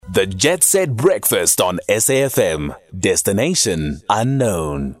The Jet Set Breakfast on SAFM. Destination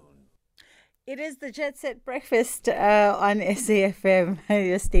unknown. It is the Jet Set Breakfast on SAFM,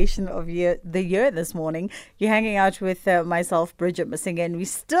 your station of the year this morning. You're hanging out with myself, Bridget Masinga, and we're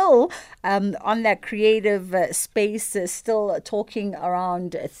still on that creative space, still talking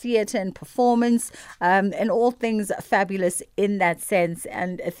around theatre and performance and all things fabulous in that sense.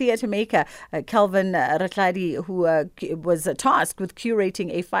 And a theatre maker, Calvin Ratladi, who was tasked with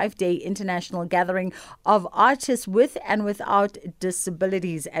curating a 5-day international gathering of artists with and without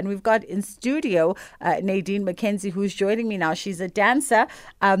disabilities. And we've got INSTUDIO NADINE, McKENZIE, who's joining me now. She's a dancer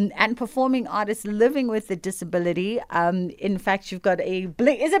and performing artist living with a disability. In fact, you've got a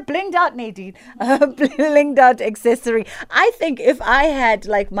blinged out, Nadine? Blinged out accessory. I think if I had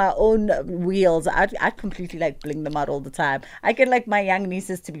like my own wheels, I'd completely like bling them out all the time. I get like my young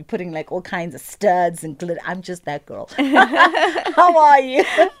nieces to be putting like all kinds of studs and glitter. I'm just that girl. How are you?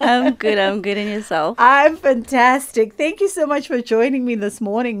 I'm good. And yourself? I'm fantastic. Thank you so much for joining me this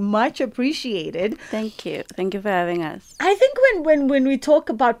morning. Much appreciated. Thank you for having us. I think when we talk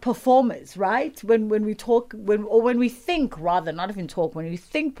about performers, right? When we think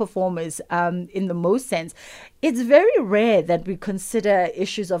performers in the most sense, it's very rare that we consider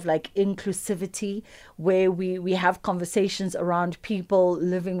issues of like inclusivity, where we have conversations around people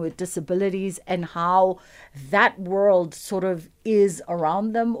living with disabilities and how that world sort of is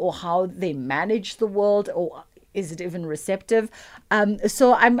around them, or how they manage the world, or is it even receptive?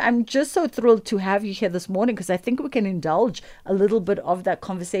 So I'm just so thrilled to have you here this morning, because I think we can indulge a little bit of that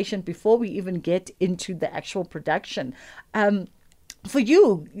conversation before we even get into the actual production. For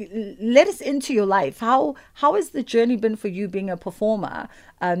you, let us into your life. How has the journey been for you being a performer,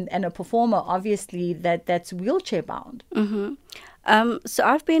 and a performer obviously that's wheelchair bound? Mm-hmm. So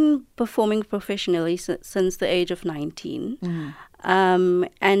I've been performing professionally since the age of 19. Mm.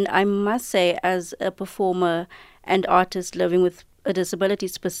 And I must say, as a performer and artist living with a disability,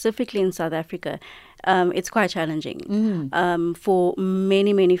 specifically in South Africa, it's quite challenging for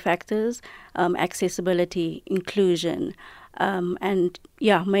many, many factors, accessibility, inclusion, and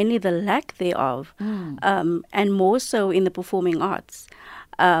mainly the lack thereof, and more so in the performing arts.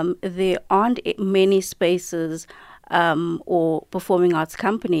 There aren't many spaces or performing arts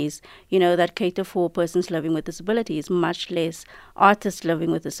companies, that cater for persons living with disabilities, much less artists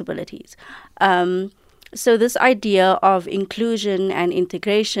living with disabilities. So this idea of inclusion and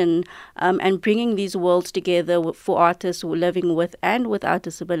integration, and bringing these worlds together for artists who are living with and without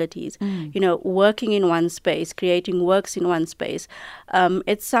disabilities, working in one space, creating works in one space,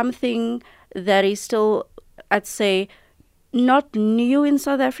 it's something that is still, I'd say, not new in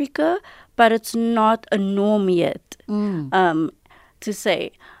South Africa, but it's not a norm yet, to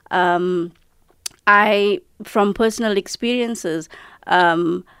say. From personal experiences,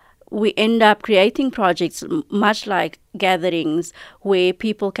 we end up creating projects much like gatherings where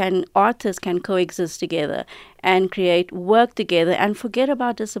artists can coexist together and create work together and forget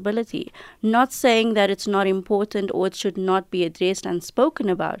about disability. Not saying that it's not important or it should not be addressed and spoken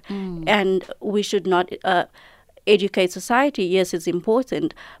about, and we should not educate society. Yes, it's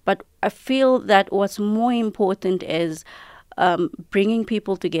important, but I feel that what's more important is bringing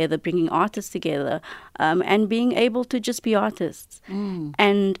people together, bringing artists together, and being able to just be artists,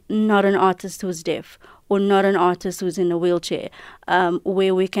 and not an artist who's deaf or not an artist who's in a wheelchair,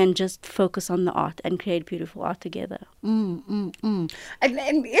 where we can just focus on the art and create beautiful art together. And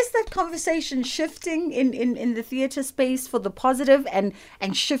is that conversation shifting in the theatre space for the positive, and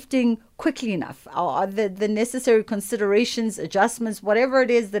shifting quickly enough? Are the necessary considerations, adjustments, whatever it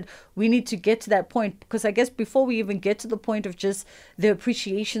is that we need to get to that point? Because I guess before we even get to the point of just the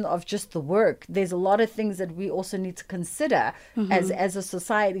appreciation of just the work, there's a lot of things that we also need to consider as a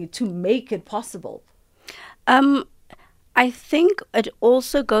society to make it possible. I think it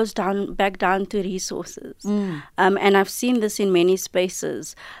also goes back down to resources. And I've seen this in many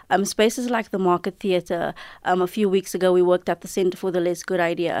spaces. Spaces like the Market Theatre. A few weeks ago, we worked at the Centre for the Less Good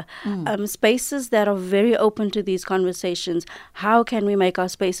Idea. Spaces that are very open to these conversations. How can we make our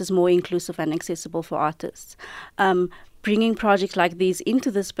spaces more inclusive and accessible for artists? Bringing projects like these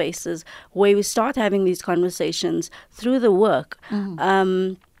into the spaces where we start having these conversations through the work.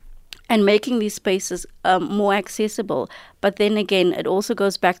 And making these spaces more accessible. But then again, it also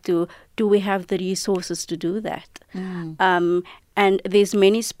goes back to, do we have the resources to do that? And there's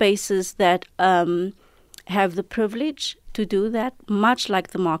many spaces that have the privilege to do that, much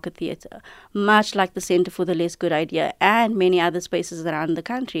like the Market Theatre, much like the Centre for the Less Good Idea, and many other spaces around the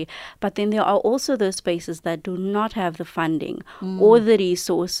country. But then there are also those spaces that do not have the funding or the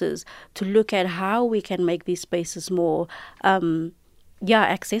resources to look at how we can make these spaces more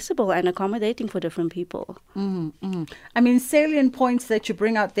accessible and accommodating for different people. I mean, salient points that you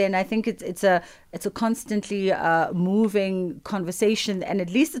bring out there, and I think it's a constantly moving conversation, and at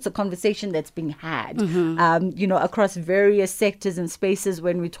least it's a conversation that's being had, across various sectors and spaces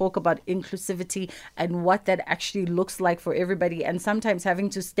when we talk about inclusivity and what that actually looks like for everybody, and sometimes having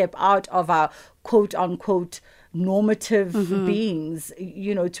to step out of our quote unquote normative beings,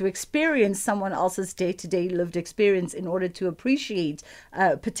 to experience someone else's day-to-day lived experience in order to appreciate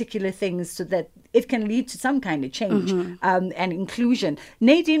particular things, so that it can lead to some kind of change and inclusion.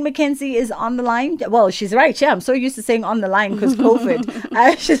 Nadine McKenzie is on the line. Well, she's right here. I'm so used to saying on the line because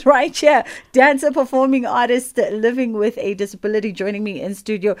COVID. She's right here. Dancer, performing artist, living with a disability, joining me in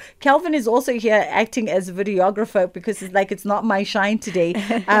studio. Calvin is also here acting as a videographer because it's not my shine today.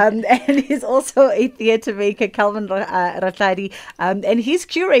 And he's also a theatre maker, Calvin Ratladi. And he's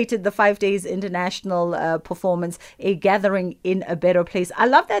curated the 5 days international performance, A Gathering in a Better Place. I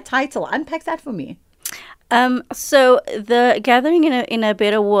love that title. Unpack that for me. So the Gathering in a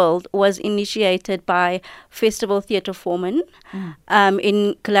Better World was initiated by Festival Theatre Foreman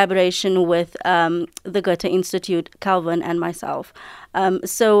in collaboration with the Goethe Institute, Calvin and myself.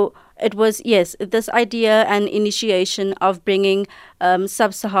 So it was, this idea and initiation of bringing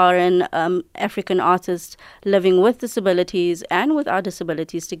sub-Saharan African artists living with disabilities and without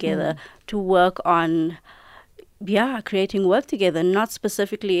disabilities together to work on creating work together, not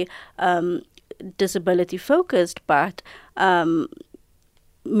specifically disability focused, but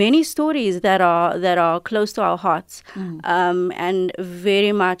many stories that are close to our hearts and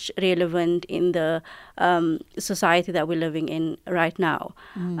very much relevant in the society that we're living in right now.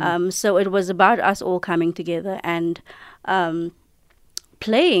 So it was about us all coming together and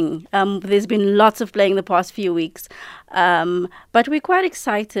playing. There's been lots of playing the past few weeks, but we're quite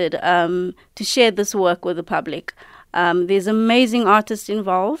excited to share this work with the public. There's amazing artists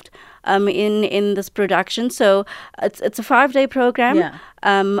involved in this production. So it's a 5-day program.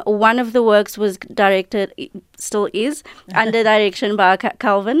 One of the works was directed, still is, under direction by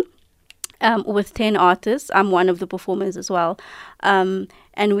Calvin, with 10 artists. I'm one of the performers as well.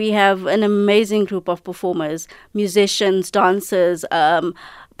 And we have an amazing group of performers, musicians, dancers,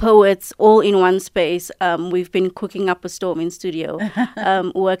 poets, all in one space. We've been cooking up a storm in studio,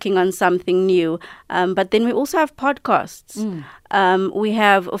 working on something new. But then we also have podcasts. We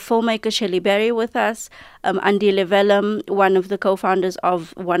have a filmmaker, Shelley Berry, with us, Andile Vellum, one of the co-founders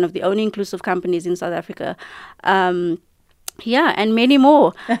of one of the only inclusive companies in South Africa. And many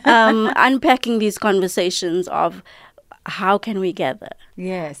more, unpacking these conversations of how can we gather?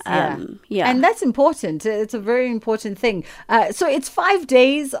 Yes, and that's important. It's a very important thing. So it's 5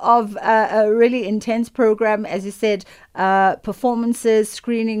 days of a really intense program, as you said, performances,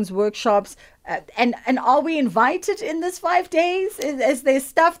 screenings, workshops. And are we invited in this 5 days? Is there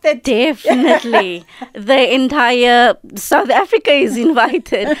stuff that... Definitely. The entire South Africa is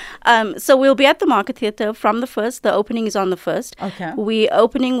invited. So we'll be at the Market Theatre from the 1st. The opening is on the 1st. Okay. We're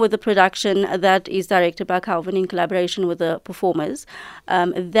opening with a production that is directed by Calvin in collaboration with the performers.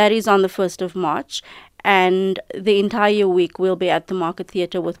 That is on the 1st of March. And the entire week we'll be at the Market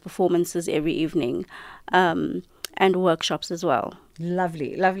Theatre with performances every evening and workshops as well.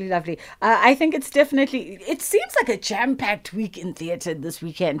 Lovely. I think it seems like a jam-packed week in theatre this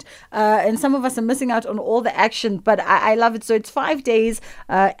weekend. And some of us are missing out on all the action, but I love it. So it's 5 days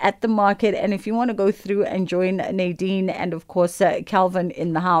at the Market. And if you want to go through and join Nadine and, of course, Calvin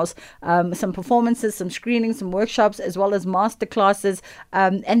in the house, some performances, some screenings, some workshops, as well as masterclasses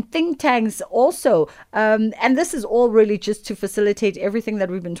and think tanks also. And this is all really just to facilitate everything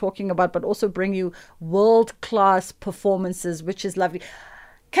that we've been talking about, but also bring you world-class performances, which is lovely.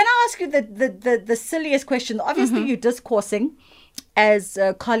 Can I ask you the silliest question? Obviously, you're discoursing as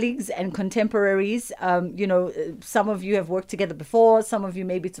colleagues and contemporaries. Some of you have worked together before. Some of you,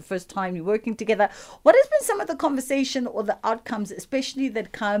 maybe it's the first time you're working together. What has been some of the conversation or the outcomes, especially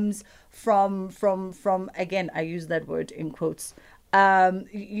that comes from again, I use that word in quotes,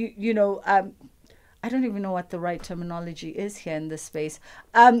 I don't even know what the right terminology is here in this space,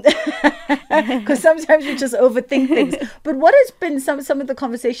 because sometimes you just overthink things. But what has been some of the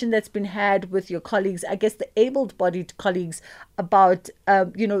conversation that's been had with your colleagues, I guess the able-bodied colleagues, about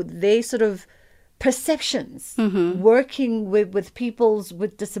their sort of perceptions working with peoples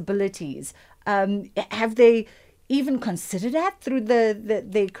with disabilities? Have they even considered that through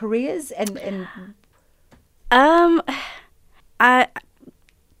their careers?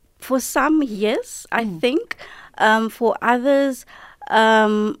 For some, yes, I think. For others,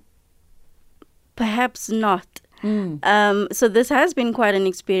 perhaps not. So this has been quite an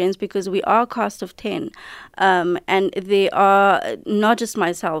experience because we are a cast of 10. And they are not just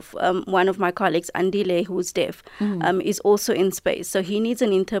myself. One of my colleagues, Andile, who's deaf, is also in space. So he needs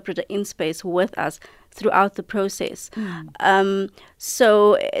an interpreter in space with us throughout the process.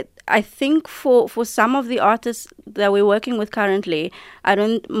 So I think for some of the artists that we're working with currently,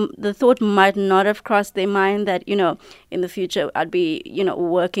 the thought might not have crossed their mind that, in the future I'd be,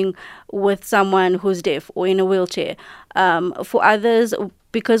 working with someone who's deaf or in a wheelchair. For others,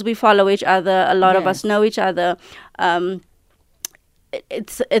 because we follow each other, a lot of us know each other,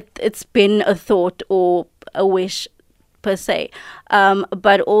 it's been a thought or a wish per se.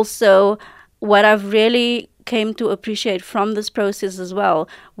 But also what I've really came to appreciate from this process as well,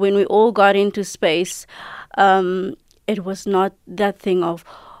 when we all got into space, it was not that thing of,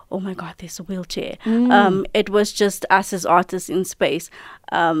 oh my God, there's a wheelchair. It was just us as artists in space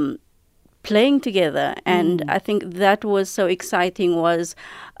playing together. And I think that was so exciting, was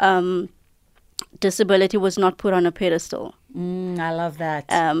disability was not put on a pedestal. I love that.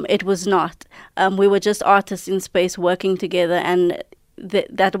 It was not. We were just artists in space working together, and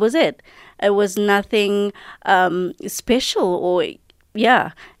that was it. It was nothing special, or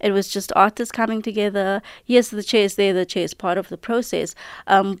it was just artists coming together. Yes, the chair's there, the chair's part of the process,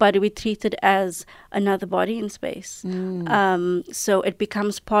 but we treat it as another body in space. So it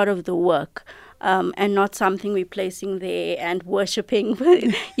becomes part of the work. And not something we're placing there and worshipping,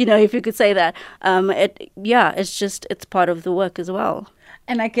 if you could say that. It's part of the work as well.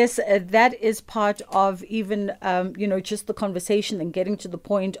 And I guess that is part of even, just the conversation and getting to the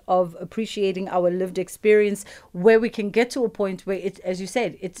point of appreciating our lived experience, where we can get to a point where, as you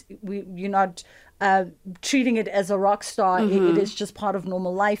said, you're not treating it as a rock star. It is just part of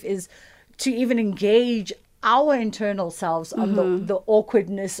normal life, is to even engage our internal selves on the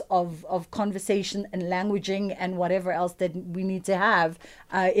awkwardness of conversation and languaging and whatever else that we need to have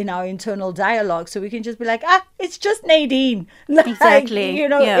in our internal dialogue, so we can just be like, it's just Nadine. Exactly.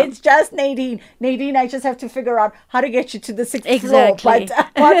 It's just Nadine. Nadine, I just have to figure out how to get you to the 6th floor. But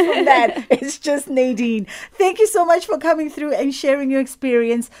apart from that, it's just Nadine. Thank you so much for coming through and sharing your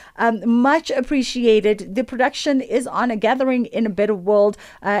experience. Much appreciated. The production is on A Gathering in a Better World,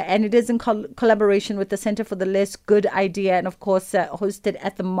 and it is in collaboration with the Center for the Less Good Idea, and of course hosted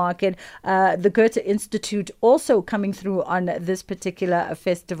at the Market. The Goethe Institute also coming through on this particular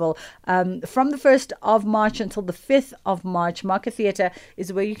festival from the 1st of March until the 5th of March. Market Theatre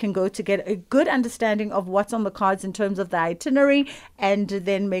is where you can go to get a good understanding of what's on the cards in terms of the itinerary, and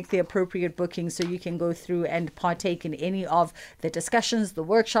then make the appropriate bookings so you can go through and partake in any of the discussions, the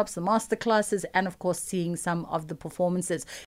workshops, the master classes, and of course seeing some of the performances.